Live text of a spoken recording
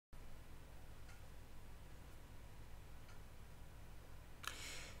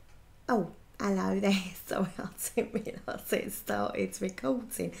Oh, hello there. Sorry, I didn't realise it started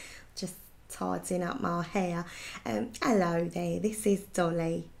recording. Just tidying up my hair. Hello there, this is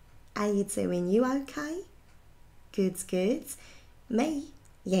Dolly. How you doing? You okay? Good, good. Me?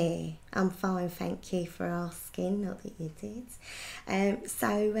 Yeah, I'm fine, thank you for asking. Not that you did. Yeah,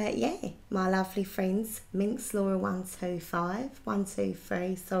 my lovely friends, Minx Laura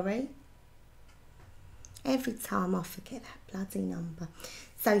 123, sorry. Every time I forget that bloody number.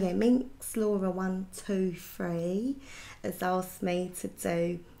 So yeah, Minx Laura 123 has asked me to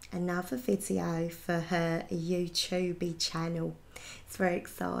do another video for her YouTube channel. It's very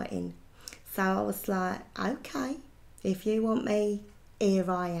exciting. So I was like, okay, if you want me, here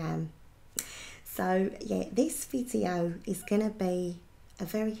I am. So yeah, this video is going to be a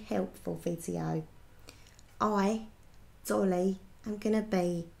very helpful video. I, Dolly, am going to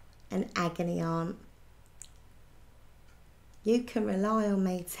be an agony aunt. You can rely on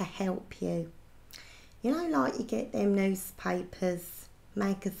me to help you. You know, like you get them newspapers,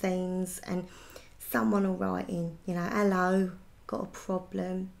 magazines, and someone will write in, you know, hello, got a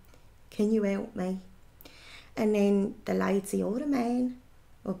problem, can you help me? And then the lady or the man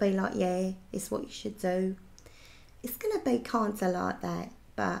will be like, yeah, it's what you should do. It's going to be kind of like that,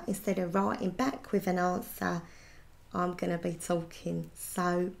 but instead of writing back with an answer, I'm going to be talking.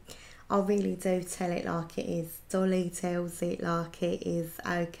 So I really do tell it like it is. Dolly tells it like it is,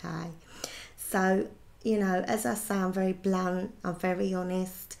 okay. So, you know, as I say, I'm very blunt, I'm very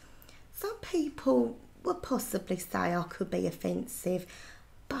honest. Some people would possibly say I could be offensive,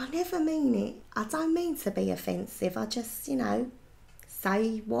 but I never mean it. I don't mean to be offensive. I just, you know,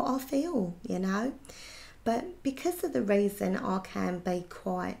 say what I feel, you know. But because of the reason I can be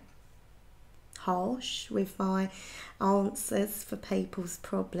quite harsh with my answers for people's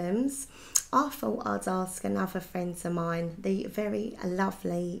problems, I thought I'd ask another friend of mine, the very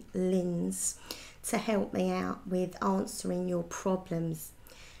lovely Lyndz, to help me out with answering your problems.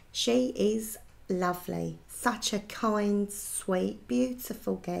 She is lovely, such a kind, sweet,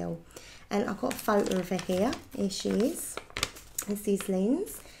 beautiful girl, and I've got a photo of her here. Here she is. This is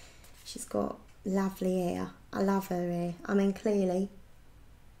Lyndz. She's got lovely hair. I love her hair. I mean, clearly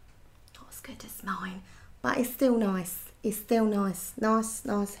not as good as mine, but it's still nice. It's still nice.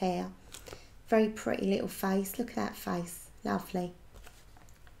 Nice hair. Very pretty little face. Look at that face. Lovely.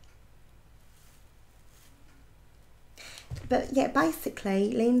 But yeah,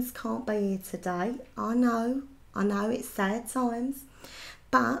 basically, Lyndz can't be here today. I know it's sad times,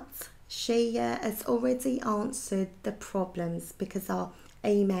 but she has already answered the problems because I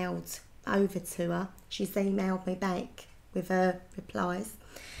emailed over to her. She's emailed me back with her replies,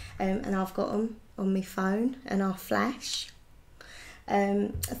 and I've got them on my phone and I flash.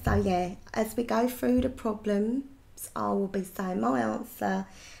 So yeah, as we go through the problems, I will be saying my answer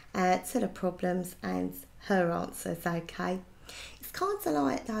to the problems and her answers, okay? It's kind of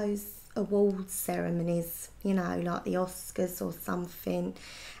like those awards ceremonies, you know, like the Oscars or something,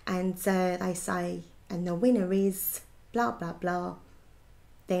 and they say, and the winner is blah blah blah.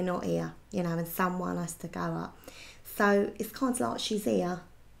 They're not here, you know, and someone has to go up. So it's kind of like she's here,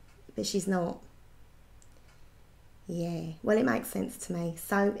 but she's not. Yeah, well, it makes sense to me.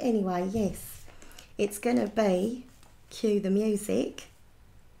 So anyway, yes, it's gonna be, cue the music.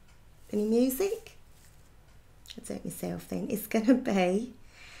 Any music? I'll do it myself then. It's going to be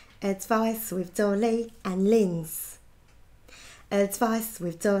Advice with Dolly and Lyndz. Advice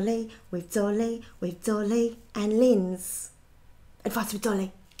with Dolly, with Dolly and Lyndz. Advice with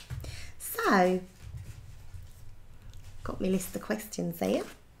Dolly. So, got my list of questions here.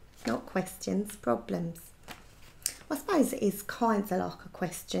 Not questions, problems. I suppose it is kind of like a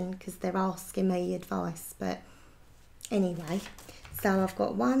question because they're asking me advice, but anyway. So I've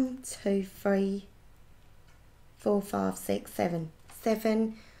got 1, 2, 3, 4, 5, 6, 7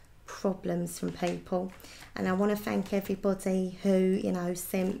 problems from people, and I want to thank everybody who, you know,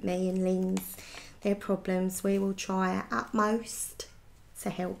 sent me and Lyndz their problems. We will try our utmost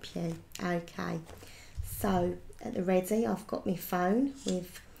to help you. Okay, so at the ready, I've got my phone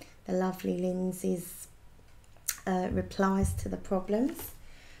with the lovely Lyndz's replies to the problems.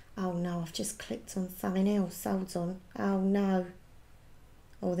 Oh no, I've just clicked on something else. Hold on. Oh no.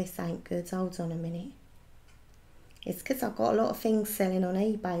 Oh, this ain't good. Hold on a minute. It's because I've got a lot of things selling on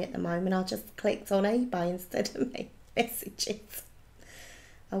eBay at the moment. I just clicked on eBay instead of my messages.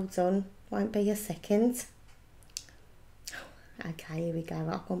 Hold on. Won't be a second. Okay, here we go.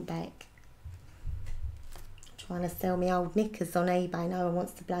 I've gone back. I'm trying to sell me old knickers on eBay. No one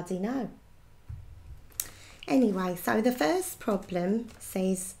wants to bloody know. Anyway, so the first problem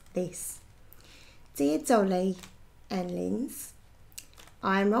says this. Dear Dolly and Lyndz,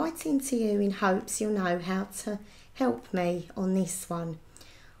 I am writing to you in hopes you'll know how to help me on this one.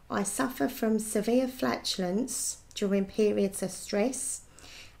 I suffer from severe flatulence during periods of stress,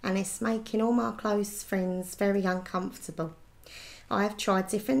 and it's making all my close friends very uncomfortable. I have tried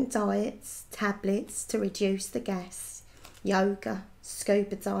different diets, tablets to reduce the gas, yoga,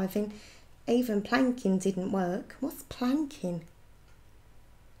 scuba diving, even planking didn't work. What's planking?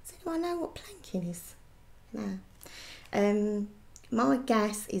 Does anyone know what planking is? No. My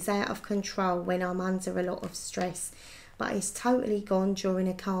gas is out of control when I'm under a lot of stress, but it's totally gone during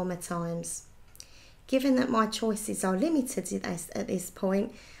the calmer times. Given that my choices are limited at this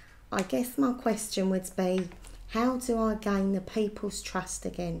point, I guess my question would be, how do I gain the people's trust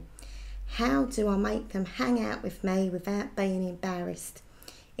again? How do I make them hang out with me without being embarrassed?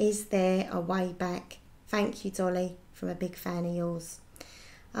 Is there a way back? Thank you, Dolly, from a big fan of yours.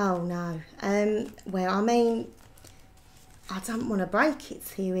 Oh no. Well, I mean, I don't want to break it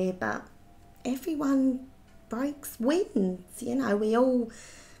to you here, but everyone wins. You know, we all,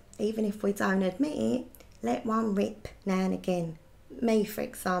 even if we don't admit it, let one rip now and again. Me, for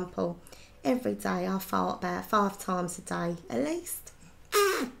example, every day I fart about 5 times a day, at least.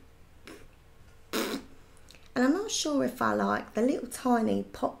 And I'm not sure if I like the little tiny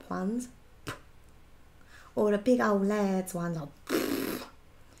pop ones or the big old lads ones.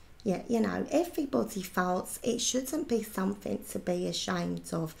 Yeah, you know, everybody farts. It shouldn't be something to be ashamed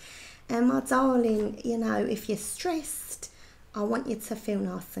of. And my darling, you know, if you're stressed, I want you to feel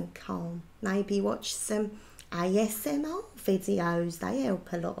nice and calm. Maybe watch some ASMR videos. They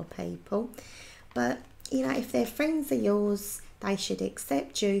help a lot of people. But, you know, if they're friends of yours, they should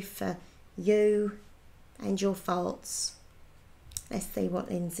accept you for you and your faults. Let's see what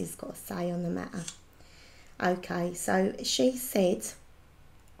Lyndzy's got to say on the matter. Okay, so she said,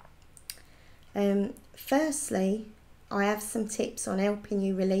 firstly, I have some tips on helping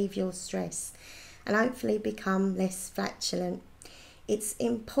you relieve your stress and hopefully become less flatulent. It's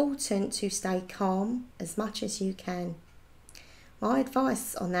important to stay calm as much as you can. My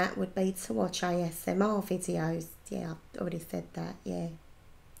advice on that would be to watch ASMR videos. Yeah, I've already said that, yeah.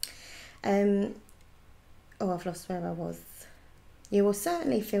 Oh, I've lost where I was. You will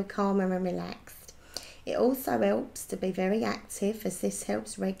certainly feel calmer and relaxed. It also helps to be very active, as this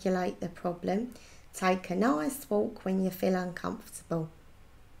helps regulate the problem. Take a nice walk when you feel uncomfortable.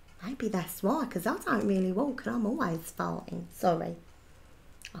 Maybe that's why, because I don't really walk and I'm always farting. Sorry.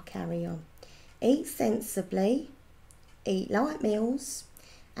 I'll carry on. Eat sensibly, eat light meals,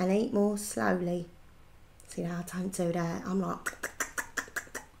 and eat more slowly. See, now I don't do that. I'm like,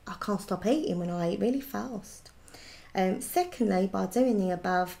 I can't stop eating when I eat really fast. Secondly, by doing the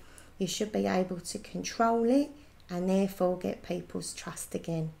above, you should be able to control it and therefore get people's trust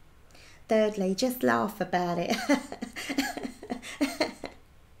again. Thirdly, just laugh about it.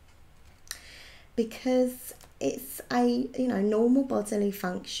 Because it's a, you know, normal bodily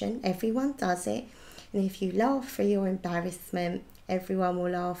function. Everyone does it. And if you laugh for your embarrassment, everyone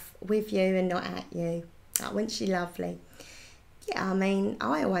will laugh with you and not at you. Oh, wasn't she lovely? Yeah, I mean,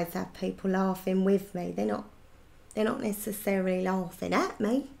 I always have people laughing with me. They're not necessarily laughing at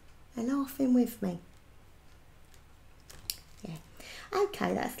me. They're laughing with me. Yeah.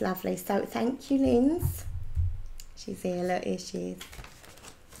 Okay, that's lovely. So thank you, Lyndz. She's here. Look, here she is.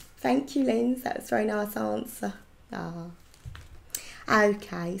 Thank you, Lyndz. That was a very nice answer. Ah.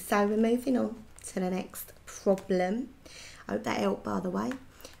 Okay, so we're moving on to the next problem. I hope that helped, by the way.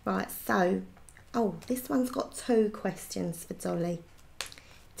 Right, so, oh, this one's got 2 questions for Dolly.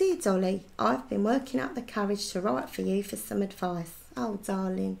 Dear Dolly, I've been working up the courage to write for you for some advice. Oh,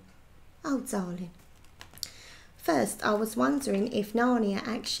 darling. Oh, darling. First, I was wondering if Narnia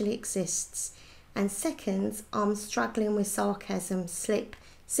actually exists. And second, I'm struggling with sarcasm slip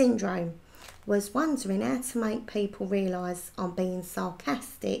syndrome. Was wondering how to make people realise I'm being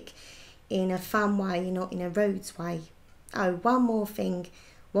sarcastic in a fun way, not in a rude way. Oh, one more thing.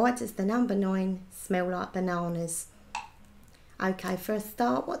 Why does the number 9 smell like bananas? Okay, for a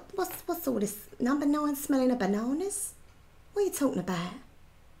start, what's all this? Number 9 smelling of bananas? What are you talking about?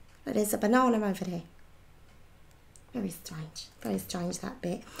 Oh, there's a banana over there. Very strange that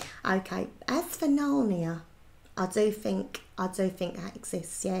bit. Okay, as for Narnia, I do think that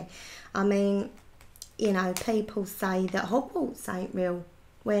exists, yeah. I mean, you know, people say that Hogwarts ain't real,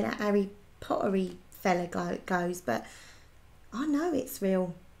 where that Harry Pottery fella goes, but I know it's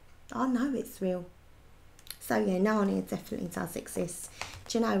real. I know it's real. So yeah, Narnia definitely does exist.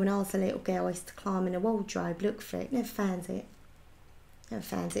 Do you know, when I was a little girl, I used to climb in a wardrobe, look for it, never found it. Never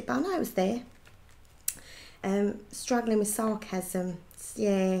found it, but I know it was there. Struggling with sarcasm,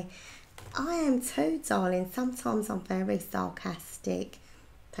 yeah. I am too, darling. Sometimes I'm very sarcastic.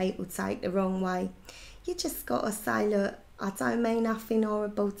 people take the wrong way. You just got to say, look, I don't mean nothing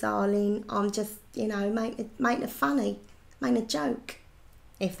horrible, darling. I'm just, you know, making it funny, making a joke.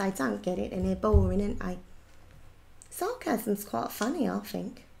 If they don't get it, then they're boring, aren't they? Sarcasm's quite funny, I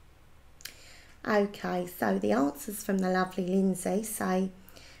think. Okay, so the answers from the lovely Lyndz say,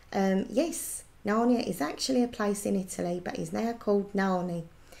 yes, Narnia is actually a place in Italy, but is now called Narni.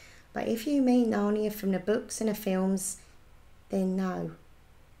 But if you mean Narnia from the books and the films, then no.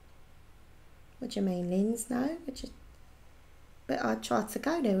 What do you mean, Lyndz? No? But I tried to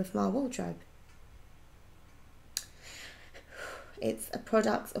go there with my wardrobe. It's a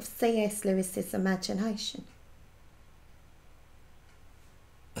product of C.S. Lewis's imagination.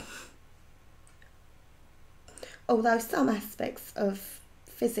 Although some aspects of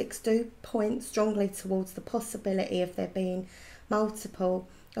physics do point strongly towards the possibility of there being multiple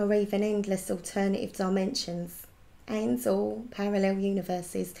or even endless alternative dimensions and or parallel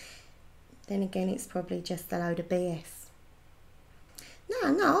universes, then again it's probably just a load of BS.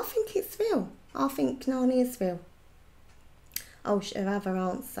 No, I think it's real. I think Narnia is real. Oh, should have other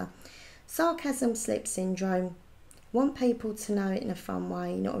answer. Sarcasm slip syndrome. Want people to know it in a fun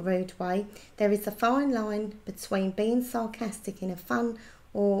way, not a rude way. There is a fine line between being sarcastic in a fun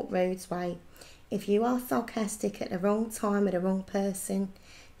or rude way. If you are sarcastic at the wrong time with the wrong person,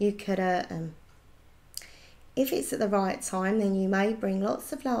 you could hurt them. If it's at the right time, then you may bring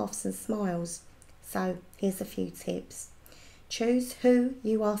lots of laughs and smiles. So here's a few tips. Choose who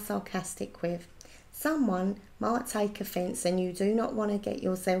you are sarcastic with. Someone might take offence and you do not want to get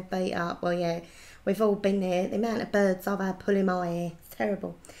yourself beat up. Well, yeah, we've all been there. The amount of birds I've had pulling my hair, it's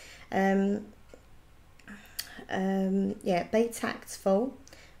terrible. Yeah, be tactful.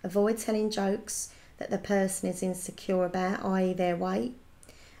 Avoid telling jokes that the person is insecure about, i.e. their weight.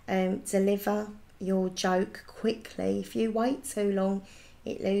 Deliver your joke quickly. If you wait too long,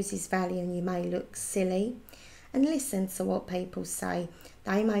 it loses value and you may look silly. And listen to what people say.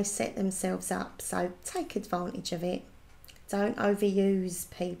 They may set themselves up, so take advantage of it. Don't overuse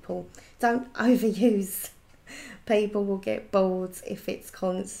people. Don't overuse. People will get bored if it's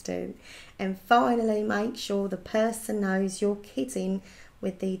constant. And finally, make sure the person knows you're kidding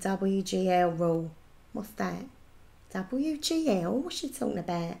with the WGL rule. What's that? WGL? What's she talking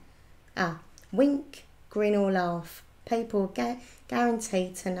about? Wink, grin or laugh. People are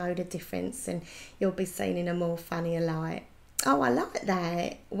guaranteed to know the difference and you'll be seen in a more funnier light. Oh, I like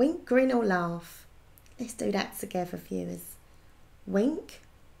that. Wink, grin or laugh. Let's do that together, viewers. Wink.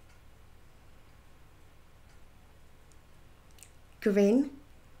 Grin.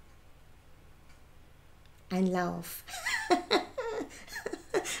 And laugh.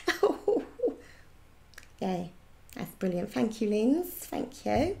 Oh. Yeah, that's brilliant. Thank you, Lyndz. Thank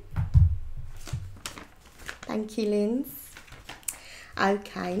you. Thank you, Lyndz.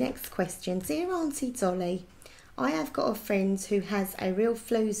 Okay, next question. Dear Auntie Dolly, I have got a friend who has a real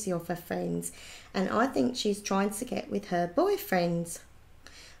floozy of a friend and I think she's trying to get with her boyfriend.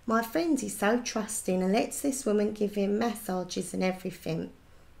 My friend is so trusting and lets this woman give him massages and everything.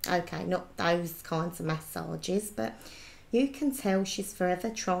 Okay, not those kinds of massages, but you can tell she's forever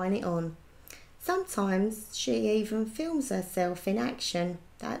trying it on. Sometimes she even films herself in action.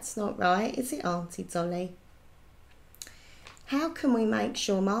 That's not right, is it, Auntie Dolly? How can we make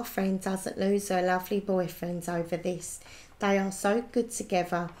sure my friend doesn't lose her lovely boyfriend over this? They are so good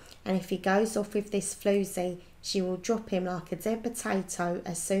together, and if he goes off with this floozy, she will drop him like a dead potato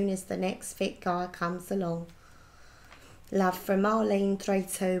as soon as the next fit guy comes along. Love from Marlene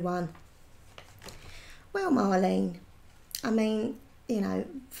 321. Well, Marlene, I mean, you know,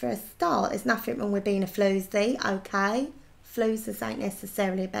 for a start, there's nothing wrong with being a floozy, okay? Floozers ain't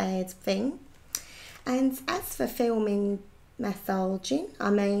necessarily a bad thing. And as for filming massaging,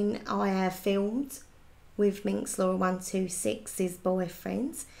 I mean, I have filmed with Minx Laura 126's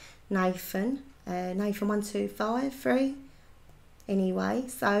boyfriend, Nathan 1253. Anyway,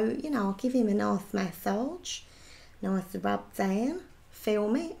 so, you know, I'll give him a nice massage, nice rub down,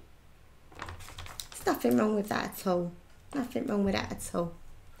 film it. There's nothing wrong with that at all. Nothing wrong with that at all.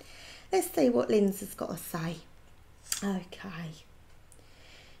 Let's see what Lyndz has got to say. Okay.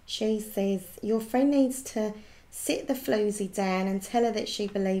 She says, your friend needs to sit the floozy down and tell her that she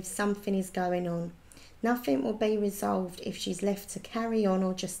believes something is going on. Nothing will be resolved if she's left to carry on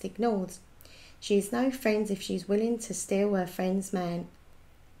or just ignored. She is no friend if she's willing to steal her friend's man.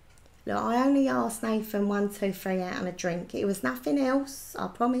 Look, I only asked Nathan 123 out on a drink. It was nothing else, I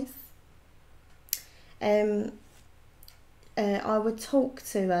promise. I would talk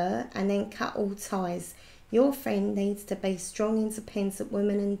to her and then cut all ties. Your friend needs to be a strong, independent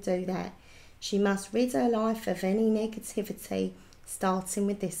woman and do that. She must rid her life of any negativity starting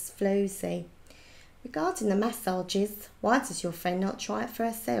with this floozy. Regarding the massages, why does your friend not try it for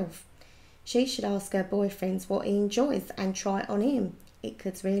herself? She should ask her boyfriend what he enjoys and try it on him. It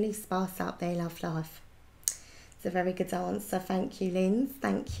could really spice up their love life. It's a very good answer. Thank you, Lyndz.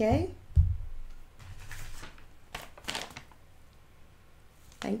 Thank you.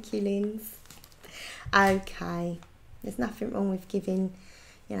 Thank you, Lyndz. Okay. There's nothing wrong with giving,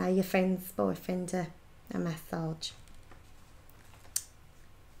 you know, your friend's boyfriend a massage.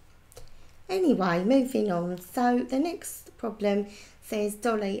 Anyway, moving on. So the next problem says,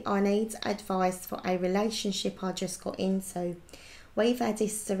 Dolly, I need advice for a relationship I just got into. We've had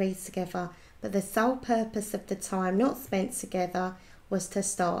history together, but the sole purpose of the time not spent together was to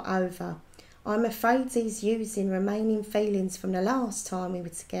start over. I'm afraid he's using remaining feelings from the last time we were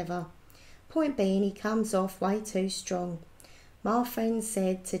together. Point being, he comes off way too strong. My friend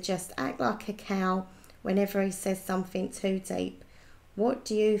said to just act like a cow whenever he says something too deep. What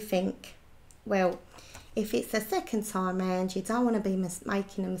do you think? Well, if it's the second time round, you don't want to be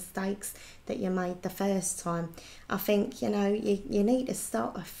making the mistakes that you made the first time. I think, you know, you need to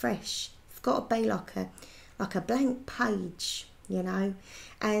start afresh. It's got to be like a blank page, you know.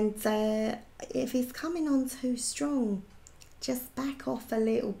 And if he's coming on too strong, just back off a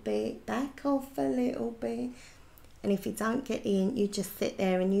little bit, back off a little bit. And if you don't get in, you just sit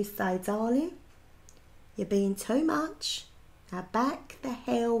there and you say, darling, you're being too much. Now back the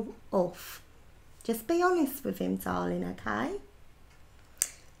hell off. Just be honest with him, darling, okay?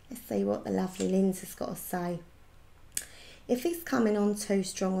 Let's see what the lovely Lyndz has got to say. If he's coming on too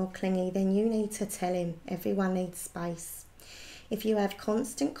strong or clingy, then you need to tell him. Everyone needs space. If you have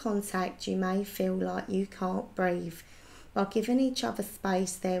constant contact, you may feel like you can't breathe. By giving each other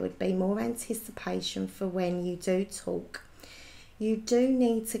space, there would be more anticipation for when you do talk. You do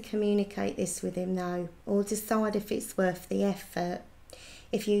need to communicate this with him though, or decide if it's worth the effort.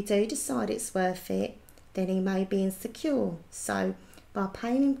 If you do decide it's worth it, then he may be insecure. So by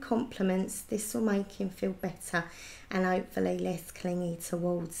paying him compliments, this will make him feel better and hopefully less clingy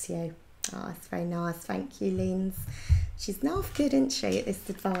towards you. Oh, that's very nice. Thank you, Lyndz. She's not good, isn't she, at this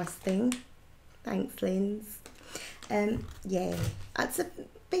advice thing? Thanks, Lyndz. Yeah, to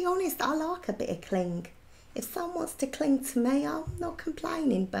be honest, I like a bit of cling. If someone wants to cling to me, I'm not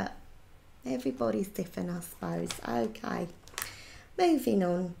complaining, but everybody's different, I suppose. Okay, moving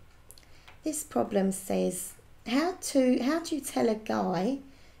on. This problem says, how do you tell a guy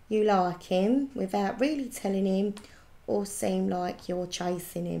you like him without really telling him or seem like you're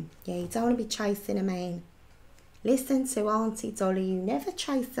chasing him? Yeah, you don't want to be chasing a man. Listen to Auntie Dolly, you never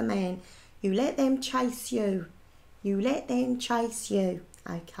chase a man. You let them chase you. You let them chase you.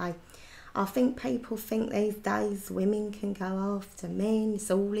 Okay. I think people think these days women can go after men. It's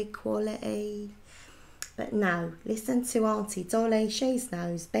all equality. But no. Listen to Auntie Dolly. She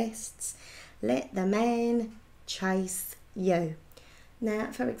knows best. Let the man chase you. Now,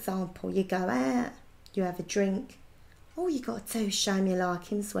 for example, you go out. You have a drink. All you got to do is show him you like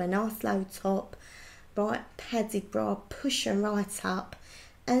him. So a nice low top. Right padded bra. Push him right up.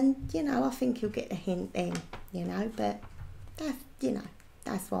 And, you know, I think he'll get the hint then, you know, but that's, you know,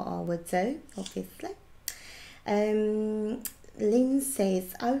 that's what I would do, obviously. Lyndz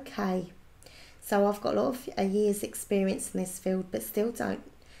says, okay, so I've got a lot of years experience in this field, but still don't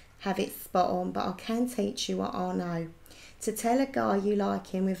have it spot on, but I can teach you what I know. To tell a guy you like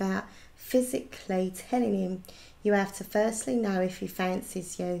him without physically telling him, you have to firstly know if he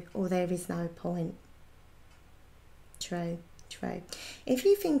fancies you or there is no point. True. True. If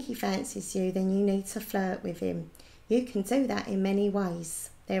you think he fancies you, then you need to flirt with him. You can do that in many ways.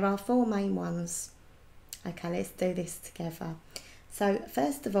 There are 4 main ones. Okay, let's do this together. So,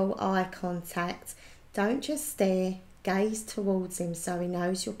 first of all, eye contact. Don't just stare, gaze towards him so he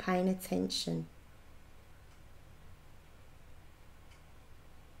knows you're paying attention.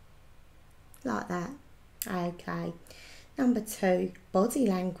 Like that. Okay. Number 2, body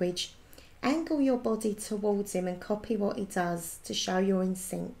language. Angle your body towards him and copy what he does to show you're in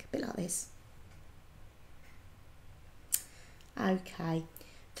sync. A bit like this. Okay.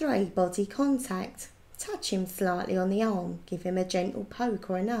 3, body contact. Touch him slightly on the arm. Give him a gentle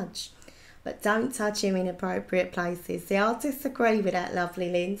poke or a nudge. But don't touch him in appropriate places. See, I'll disagree with that, lovely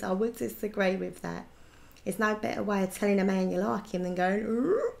Lyndz. I would disagree with that. There's no better way of telling a man you like him than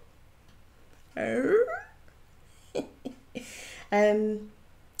going,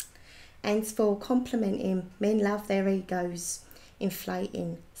 and for compliment him. Men love their egos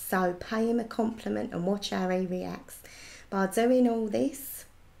inflating, so pay him a compliment and watch how he reacts. By doing all this,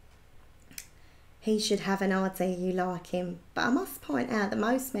 he should have an idea you like him. But I must point out that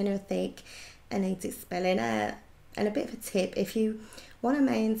most men are thick and need it spelling out. And a bit of a tip, if you want a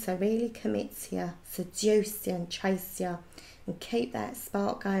man to really commit to you, seduce you and chase you and keep that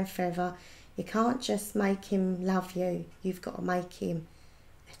spark going forever, you can't just make him love you. You've got to make him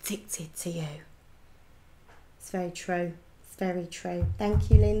addicted to you. It's very true. It's very true. Thank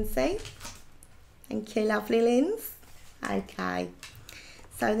you, Lindsay. Thank you, lovely Lyndz. Okay.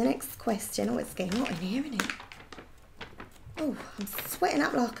 So the next question. Oh, it's getting hot in here, isn't it? Oh, I'm sweating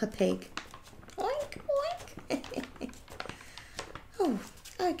up like a pig. Oink, oink. Oh,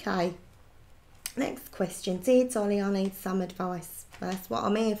 okay. Next question. Dear Dolly, I need some advice. That's what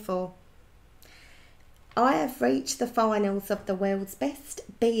I'm here for. I have reached the finals of the world's best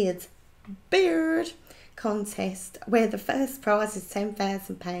beard contest, where the first prize is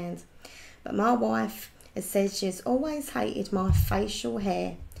 £10,000. But my wife has said she has always hated my facial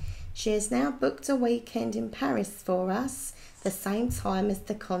hair. She has now booked a weekend in Paris for us, the same time as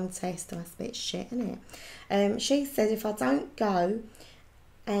the contest. Oh, that's a bit shit, isn't it? She said if I don't go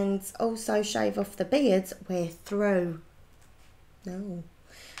and also shave off the beard, we're through. No.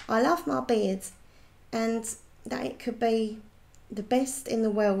 I love my beard, and that it could be the best in the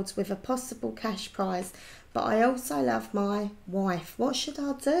world with a possible cash prize, but I also love my wife. What should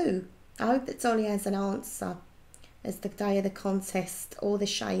I do? I hope that Dolly has an answer, as the day of the contest or the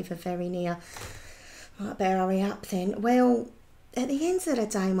shave are very near. I better hurry up then. Well, at the end of the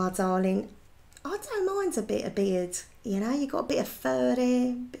day, my darling, I don't mind a bit of beard. You know, you got a bit of fur there,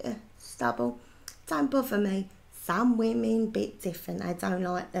 a bit of stubble. Don't bother me. Some women, bit different. They don't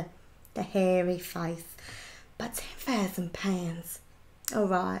like the hairy face. But £10,000. All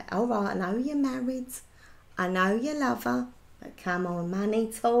right, I know you're married. I know you love her. But come on,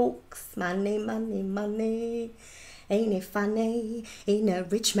 money talks. Money, money, money. Ain't it funny in a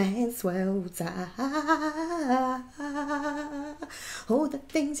rich man's world? All the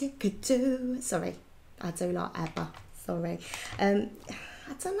things you could do. Sorry, I do like ABBA. Sorry. I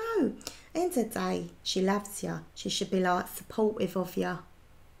don't know. End of the day, she loves you. She should be like supportive of you.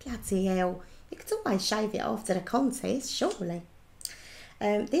 Bloody hell. You could always shave it after the contest, surely.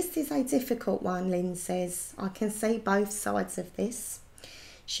 This is a difficult one, Lynn says. I can see both sides of this.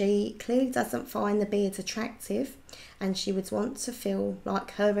 She clearly doesn't find the beard attractive, and she would want to feel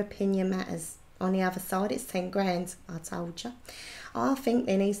like her opinion matters. On the other side, it's 10 grand, I told you. I think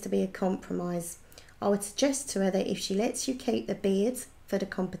there needs to be a compromise. I would suggest to her that if she lets you keep the beard for the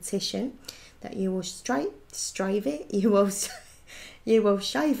competition, that you will shave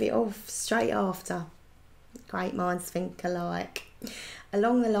it off straight after. Great minds think alike.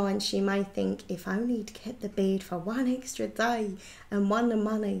 Along the line, she may think, if only he'd kept the beard for one extra day and won the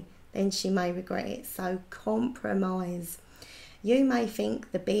money, then she may regret it. So compromise. You may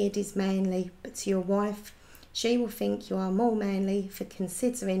think the beard is manly, but to your wife, she will think you are more manly for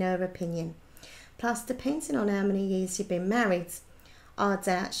considering her opinion. Plus, depending on how many years you've been married, I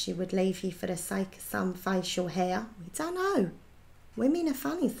doubt she would leave you for the sake of some facial hair. We don't know. Women are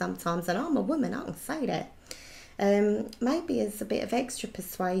funny sometimes, and I'm a woman, I can say that. Maybe as a bit of extra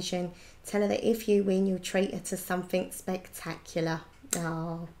persuasion, tell her that if you win, you'll treat her to something spectacular.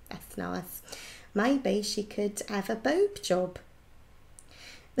 Oh, that's nice. Maybe she could have a boob job.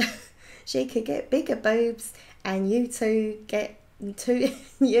 She could get bigger boobs, and you get two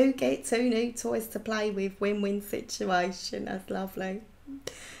new toys to play with. Win-win situation. That's lovely.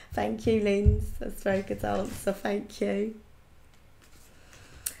 Thank you, Lyndz. That's a very good answer. Thank you.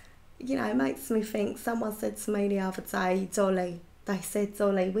 You know, it makes me think, someone said to me the other day, Dolly,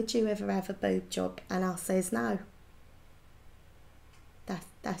 would you ever have a boob job? And I says no.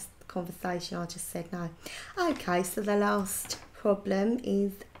 That's the conversation. I just said no. Okay, so the last problem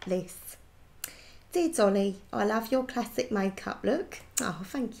is this. Dear Dolly, I love your classic makeup look. Oh,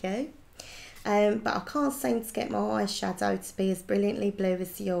 thank you. But I can't seem to get my eyeshadow to be as brilliantly blue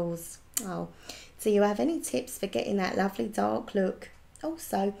as yours. Oh, do you have any tips for getting that lovely dark look?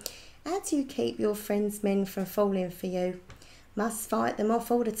 Also, how do you keep your friends' men from falling for you? Must fight them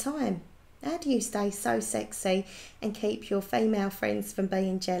off all the time. How do you stay so sexy and keep your female friends from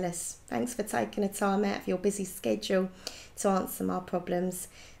being jealous? Thanks for taking the time out of your busy schedule to answer my problems.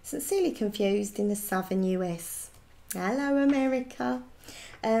 Sincerely confused in the southern US. Hello, America.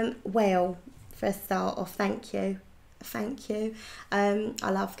 Well, for a start off, thank you. Thank you. I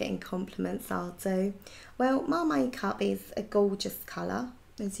love getting compliments, I do. Well, my makeup is a gorgeous colour.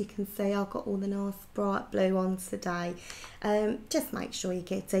 As you can see, I've got all the nice bright blue on today. Just make sure you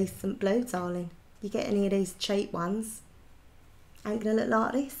get decent blue, darling. You get any of these cheap ones, ain't gonna look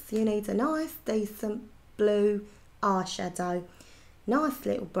like this. You need a nice, decent blue eyeshadow. Nice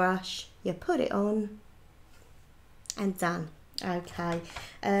little brush. You put it on and done. Okay.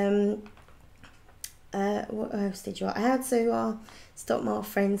 What else did you write? How to stop my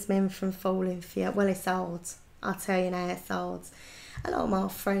friends' men from falling for you? Well, it's hard. I'll tell you now, it's hard. A lot of my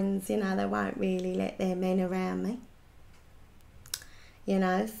friends, you know, they won't really let their men around me. You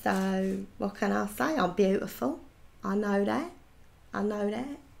know, so what can I say? I'm beautiful. I know that. I know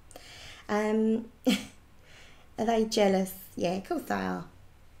that. Are they jealous? Yeah, of course they are.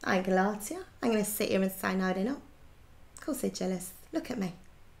 I ain't gonna lie to you. I'm gonna sit here and say no, they're not. Of course they're jealous. Look at me.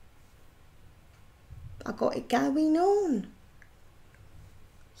 I got it going on.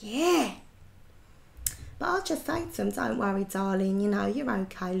 Yeah. But I'll just say to them, don't worry, darling, you know, you're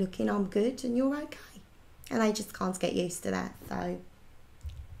okay looking, I'm good, and you're okay. And they just can't get used to that, so...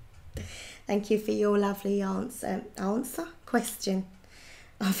 Thank you for your lovely question.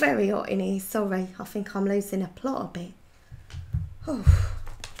 I'm very hot in here, sorry. I think I'm losing a plot a bit. Oh.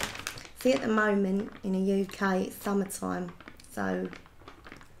 See, at the moment in the UK, it's summertime, so...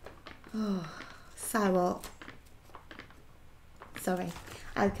 Oh, so hot. Sorry.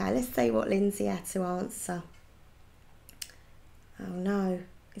 Okay, let's see what Lindsay had to answer. Oh no,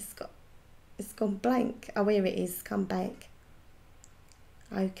 it's gone blank. Oh, here it is, come back.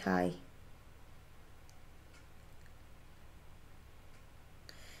 Okay.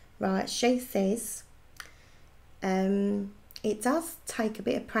 Right, she says, it does take a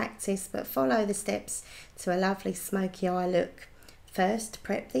bit of practice, but follow the steps to a lovely smoky eye look. First,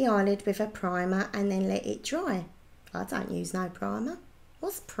 prep the eyelid with a primer and then let it dry. I don't use no primer.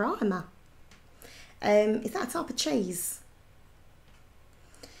 What's primer? Is that a type of cheese?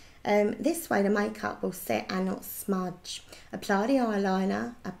 This way the makeup will set and not smudge. Apply the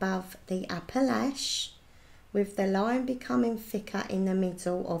eyeliner above the upper lash with the line becoming thicker in the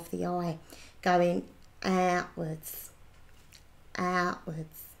middle of the eye, going outwards.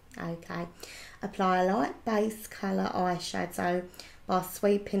 Outwards. Okay. Apply a light base colour eyeshadow by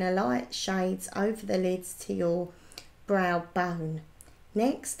sweeping a light shades over the lids to your brow bone.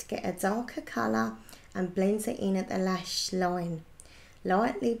 Next, get a darker colour and blend it in at the lash line.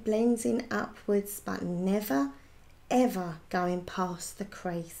 Lightly blending upwards but never ever going past the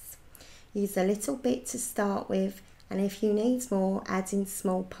crease. Use a little bit to start with, and if you need more, add in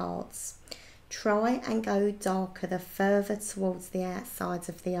small parts. Try and go darker the further towards the outside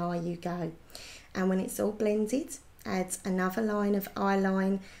of the eye you go. And when it's all blended, add another line of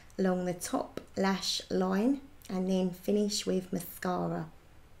eyeline along the top lash line and then finish with mascara.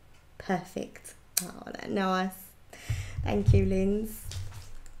 Perfect. Oh, that's nice. Thank you, Lyndz.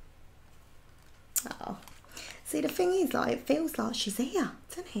 Oh. See, the thing is, like, it feels like she's here,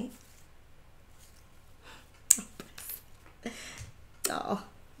 doesn't it? Oh,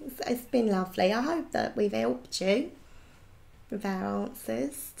 it's been lovely. I hope that we've helped you with our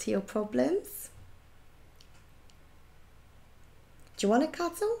answers to your problems. Do you want a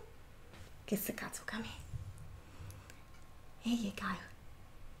cuddle? Kiss a cuddle, come here. Here you go.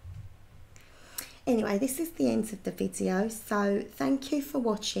 Anyway, this is the end of the video, so thank you for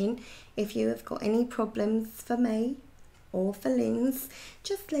watching. If you have got any problems for me or for Lyndz,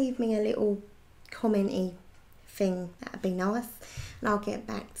 just leave me a little commenty thing, that'd be nice, and I'll get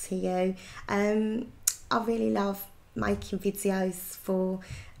back to you. I really love making videos for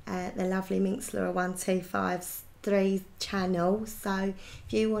the lovely Minxlera1253 channel, so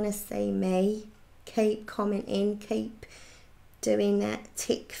if you want to see me, keep commenting, keep doing that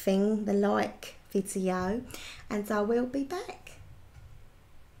tick thing, the like video, and I will be back.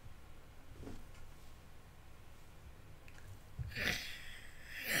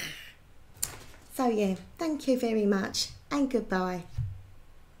 So yeah, thank you very much and goodbye.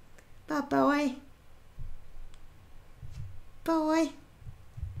 Bye bye. Bye.